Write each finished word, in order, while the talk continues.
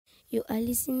You are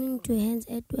listening to Hands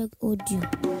at Work Audio.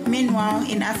 Meanwhile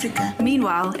in Africa.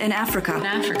 Meanwhile in Africa. In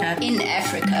Africa. In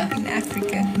Africa. In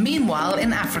Africa. Meanwhile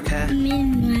in Africa.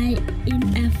 Meanwhile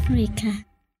in Africa.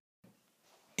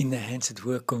 In the Hands at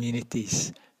Work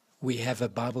communities, we have a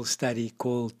Bible study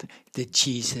called The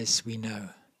Jesus We Know.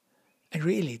 And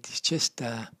really, it's just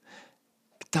a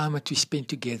time that we spend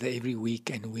together every week,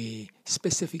 and we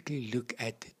specifically look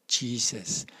at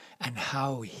Jesus and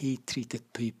how he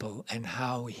treated people and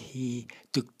how he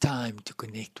took time to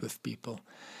connect with people.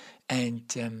 And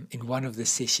in one of the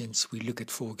sessions, we look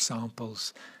at 4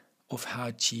 examples of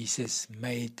how Jesus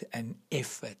made an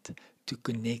effort to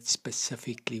connect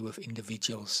specifically with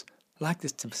individuals, like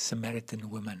the Samaritan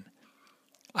woman.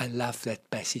 I love that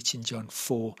passage in John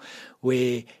 4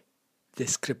 where the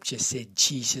scripture said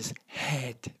Jesus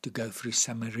had to go through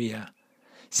Samaria.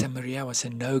 Samaria was a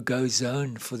no-go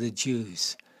zone for the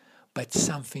Jews, but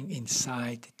something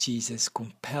inside Jesus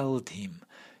compelled him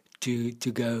to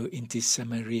go into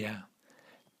Samaria.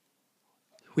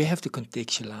 We have to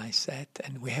contextualize that,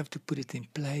 and we have to put it in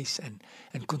place and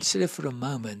consider for a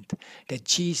moment that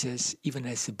Jesus, even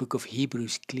as the book of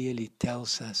Hebrews clearly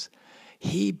tells us,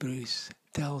 Hebrews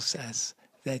tells us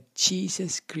that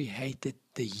Jesus created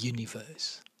the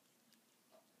universe.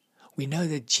 We know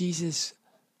that Jesus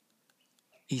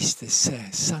is the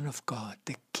Son of God,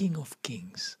 the King of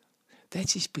Kings.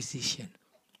 That's his position.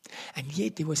 And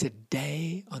yet there was a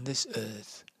day on this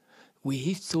earth where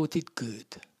he thought it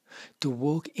good to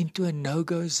walk into a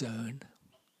no-go zone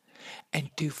and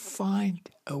to find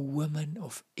a woman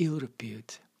of ill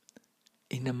repute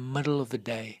in the middle of the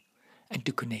day and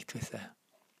to connect with her.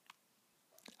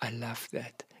 I love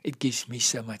that. It gives me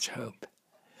so much hope.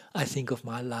 I think of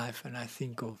my life and I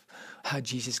think of how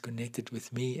Jesus connected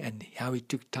with me and how he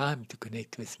took time to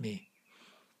connect with me.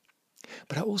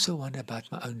 But I also wonder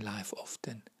about my own life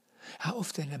often. How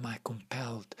often am I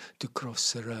compelled to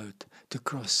cross the road, to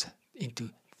cross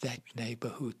into that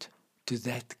neighborhood, to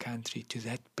that country, to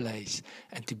that place,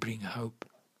 and to bring hope?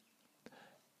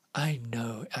 I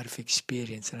know out of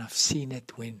experience, and I've seen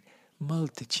it when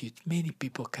many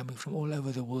people coming from all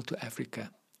over the world to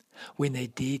Africa, when they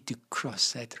dare to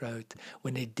cross that road,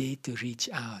 when they dare to reach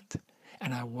out,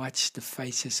 and I watch the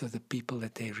faces of the people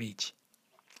that they reach.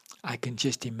 I can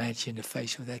just imagine the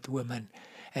face of that woman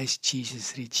as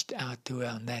Jesus reached out to her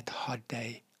on that hot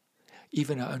day.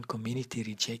 Even her own community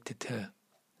rejected her.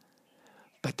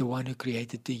 But the one who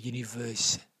created the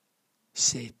universe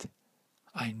said,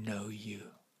 I know you.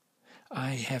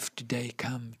 I have today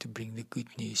come to bring the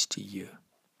good news to you.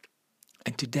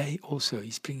 And today also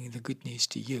he's bringing the good news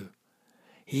to you.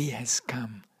 He has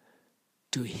come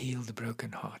to heal the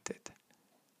brokenhearted.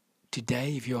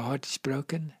 Today, if your heart is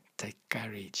broken, take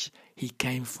courage. He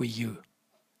came for you.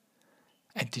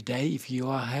 And today, if you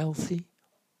are healthy,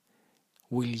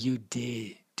 will you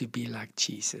dare to be like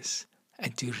Jesus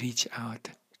and to reach out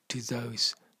to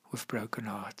those with broken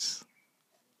hearts?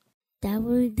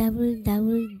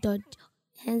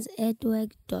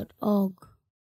 www.handsatwork.org